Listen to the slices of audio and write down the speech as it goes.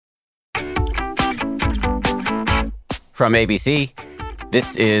From ABC,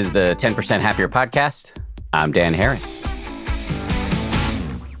 this is the 10% Happier podcast. I'm Dan Harris.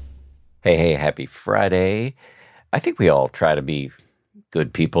 Hey, happy Friday. I think we all try to be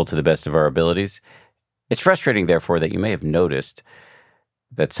good people to the best of our abilities. It's frustrating, therefore, that you may have noticed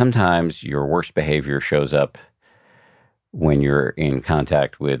that sometimes your worst behavior shows up when you're in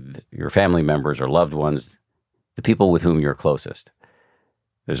contact with your family members or loved ones, the people with whom you're closest.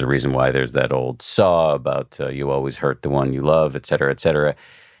 There's a reason why there's that old saw about you always hurt the one you love, et cetera, et cetera.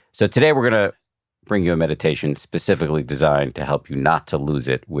 So today we're going to bring you a meditation specifically designed to help you not to lose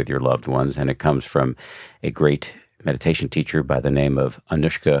it with your loved ones. And it comes from a great meditation teacher by the name of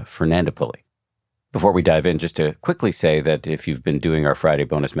Anushka Fernandopulle. Before we dive in, just to quickly say that if you've been doing our Friday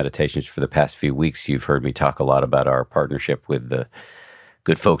bonus meditations for the past few weeks, you've heard me talk a lot about our partnership with the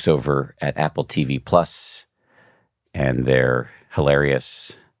good folks over at Apple TV Plus and their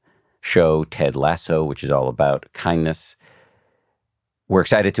hilarious show, Ted Lasso, which is all about kindness. We're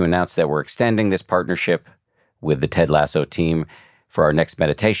excited to announce that we're extending this partnership with the Ted Lasso team for our next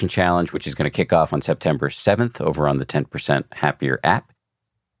meditation challenge, which is going to kick off on September 7th over on the 10% Happier app.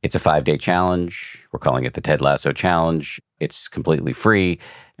 It's a 5-day challenge. We're calling it the Ted Lasso Challenge. It's completely free,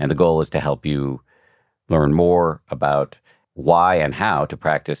 and the goal is to help you learn more about why and how to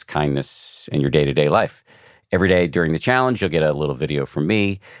practice kindness in your day-to-day life. Every day during the challenge, you'll get a little video from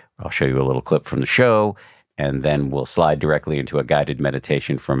me. I'll show you a little clip from the show, and then we'll slide directly into a guided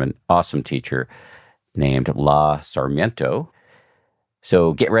meditation from an awesome teacher named La Sarmiento.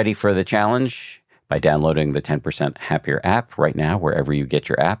 So get ready for the challenge by downloading the 10% Happier app right now, wherever you get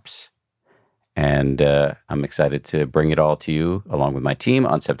your apps. And I'm excited to bring it all to you along with my team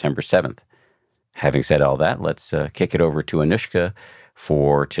on September 7th. Having said all that, let's kick it over to Anushka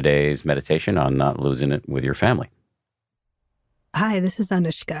for today's meditation on not losing it with your family. Hi, this is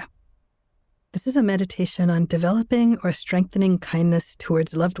Anushka. This is a meditation on developing or strengthening kindness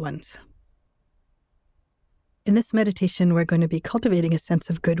towards loved ones. In this meditation, we're going to be cultivating a sense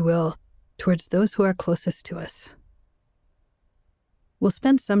of goodwill towards those who are closest to us. We'll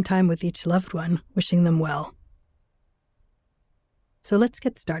spend some time with each loved one, wishing them well. So let's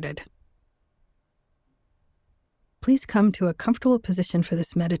get started. Please come to a comfortable position for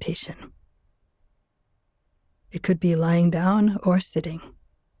this meditation. It could be lying down or sitting.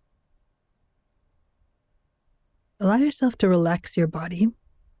 Allow yourself to relax your body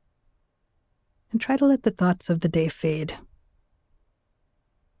and try to let the thoughts of the day fade.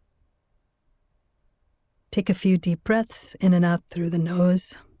 Take a few deep breaths in and out through the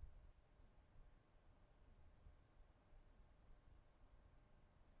nose.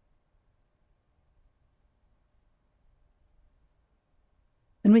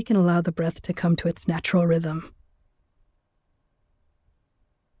 Then we can allow the breath to come to its natural rhythm.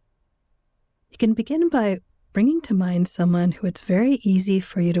 You can begin by bringing to mind someone who it's very easy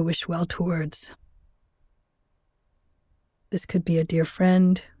for you to wish well towards. This could be a dear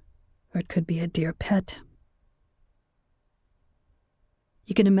friend, or it could be a dear pet.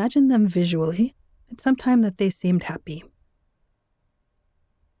 You can imagine them visually at some time that they seemed happy.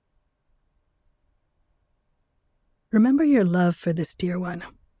 Remember your love for this dear one.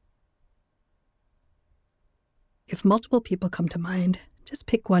 If multiple people come to mind, just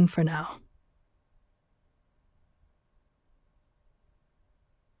pick one for now.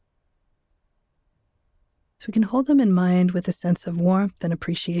 So we can hold them in mind with a sense of warmth and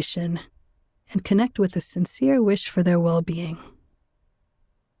appreciation and connect with a sincere wish for their well-being.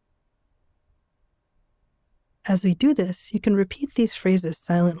 As we do this, you can repeat these phrases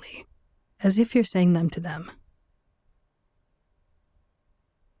silently, as if you're saying them to them.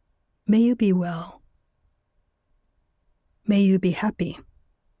 May you be well. May you be happy.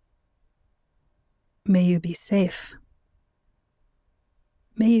 May you be safe.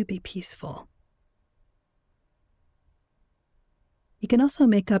 May you be peaceful. You can also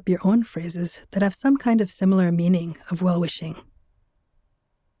make up your own phrases that have some kind of similar meaning of well-wishing.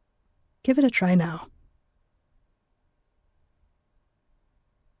 Give it a try now.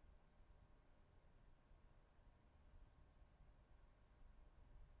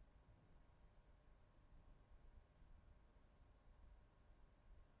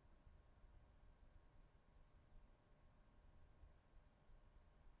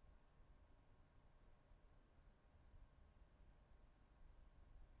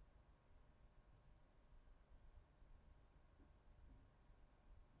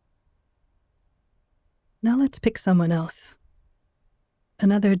 Now let's pick someone else.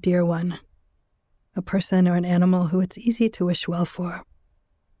 Another dear one. A person or an animal who it's easy to wish well for.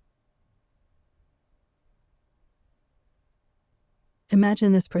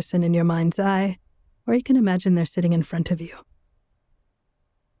 Imagine this person in your mind's eye or you can imagine they're sitting in front of you.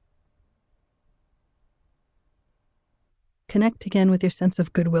 Connect again with your sense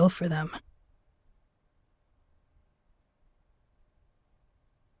of goodwill for them.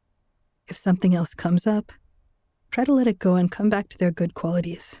 If something else comes up, try to let it go and come back to their good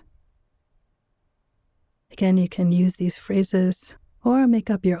qualities. Again, you can use these phrases or make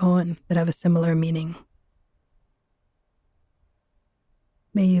up your own that have a similar meaning.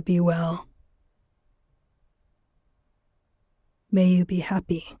 May you be well. May you be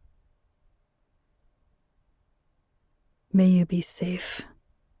happy. May you be safe.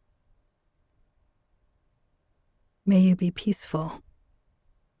 May you be peaceful.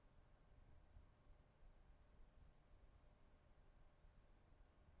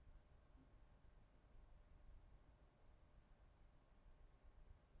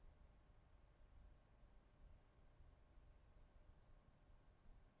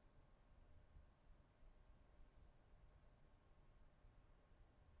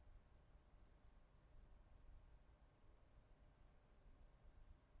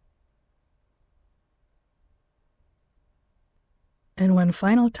 And one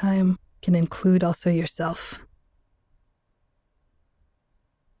final time can include also yourself.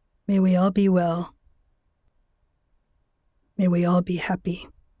 May we all be well. May we all be happy.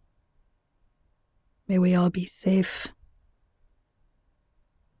 May we all be safe.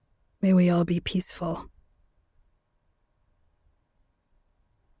 May we all be peaceful.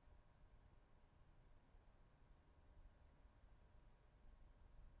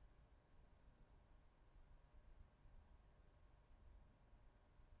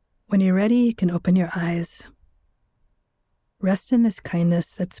 When you're ready, you can open your eyes. Rest in this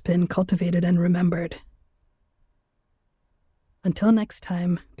kindness that's been cultivated and remembered. Until next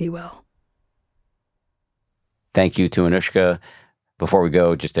time, be well. Thank you to Anushka. Before we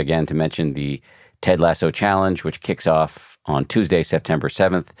go, just again to mention the Ted Lasso Challenge, which kicks off on Tuesday, September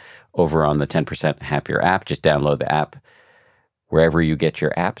 7th, over on the 10% Happier app. Just download the app wherever you get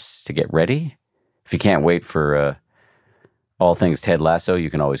your apps to get ready. If you can't wait for all things Ted Lasso,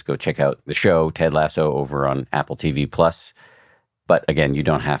 you can always go check out the show, Ted Lasso, over on Apple TV+. But again, you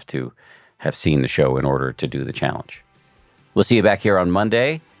don't have to have seen the show in order to do the challenge. We'll see you back here on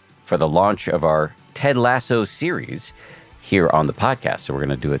Monday for the launch of our Ted Lasso series here on the podcast. So we're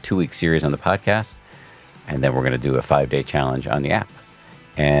going to do a 2-week series on the podcast, and then we're going to do a 5-day challenge on the app.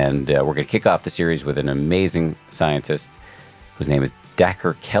 And we're going to kick off the series with an amazing scientist whose name is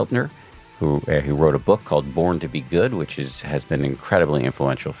Dacher Keltner, who wrote a book called Born to Be Good, which has been incredibly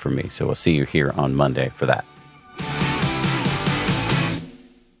influential for me. So we'll see you here on Monday for that.